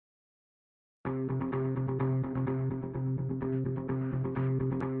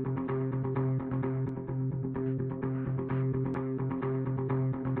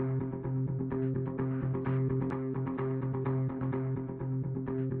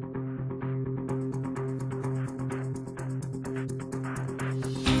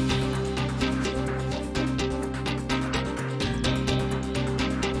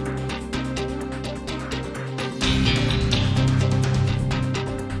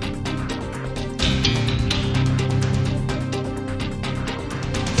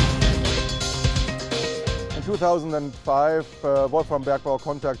2005, Wolfram Bergbau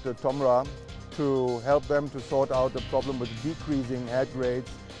contacted TOMRA to help them to sort out the problem with decreasing head grades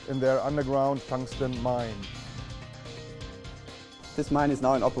in their underground tungsten mine. This mine is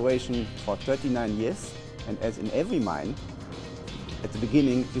now in operation for 39 years, and as in every mine, at the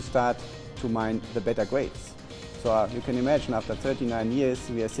beginning you start to mine the better grades. So you can imagine after 39 years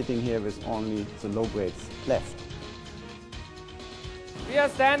we are sitting here with only the low grades left. We are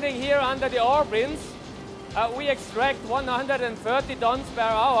standing here under the ore bins. We extract 130 tons per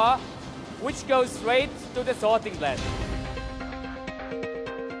hour, which goes straight to the sorting plant.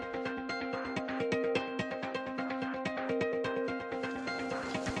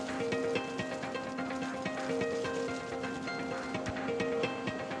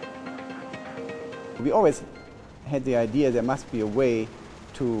 We always had the idea there must be a way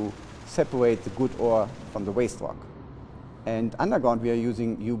to separate the good ore from the waste rock. And underground we are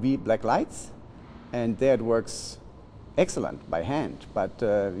using UV black lights, and there it works excellent by hand, but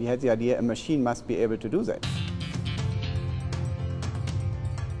we had the idea a machine must be able to do that.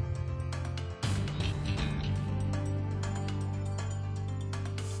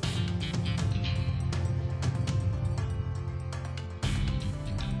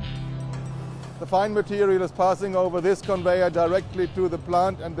 The fine material is passing over this conveyor directly to the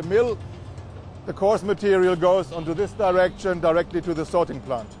plant and the mill. The coarse material goes onto this direction directly to the sorting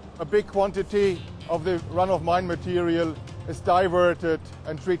plant. A big quantity of the run-of-mine material is diverted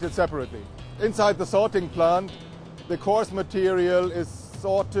and treated separately. Inside the sorting plant, the coarse material is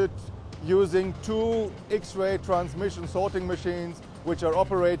sorted using two X-ray transmission sorting machines which are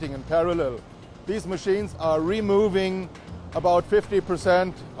operating in parallel. These machines are removing about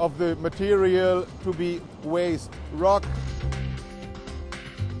 50% of the material to be waste rock.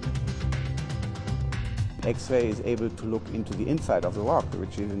 X-ray is able to look into the inside of the rock,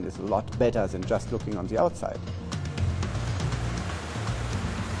 which even is a lot better than just looking on the outside.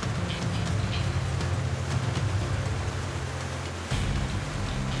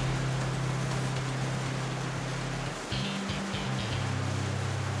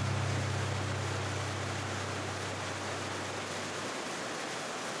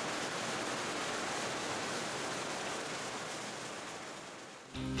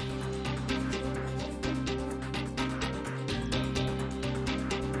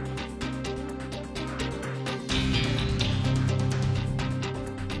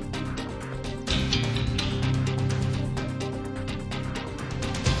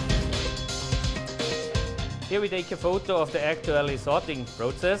 Here we take a photo of the actual sorting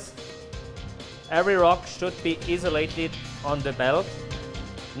process. Every rock should be isolated on the belt.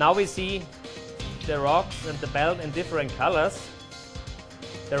 Now we see the rocks and the belt in different colors.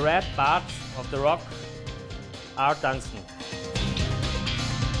 The red parts of the rock are tungsten.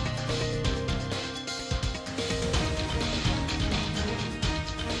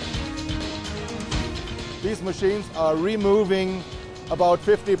 These machines are removing about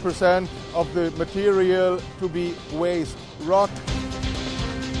 50% of the material to be waste rock.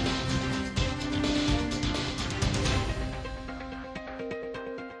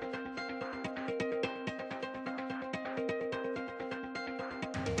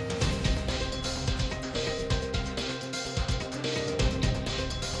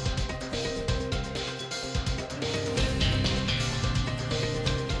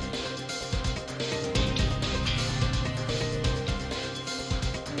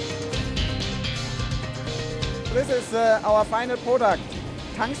 This is our final product,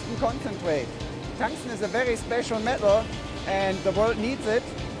 tungsten concentrate. Tungsten is a very special metal and the world needs it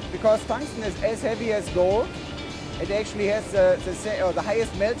because tungsten is as heavy as gold. It actually has the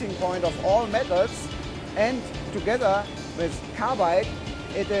highest melting point of all metals, and together with carbide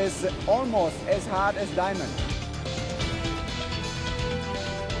it is almost as hard as diamond.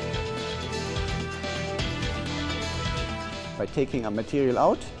 By taking a material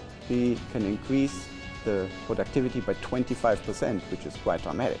out, we can increase the productivity by 25%, which is quite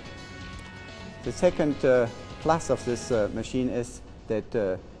dramatic. The second plus of this machine is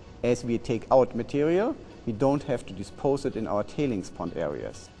that as we take out material, we don't have to dispose it in our tailings pond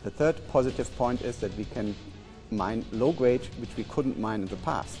areas. The third positive point is that we can mine low grade, which we couldn't mine in the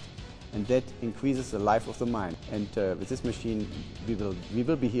past. And that increases the life of the mine. And with this machine, we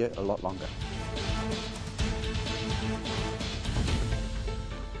will be here a lot longer.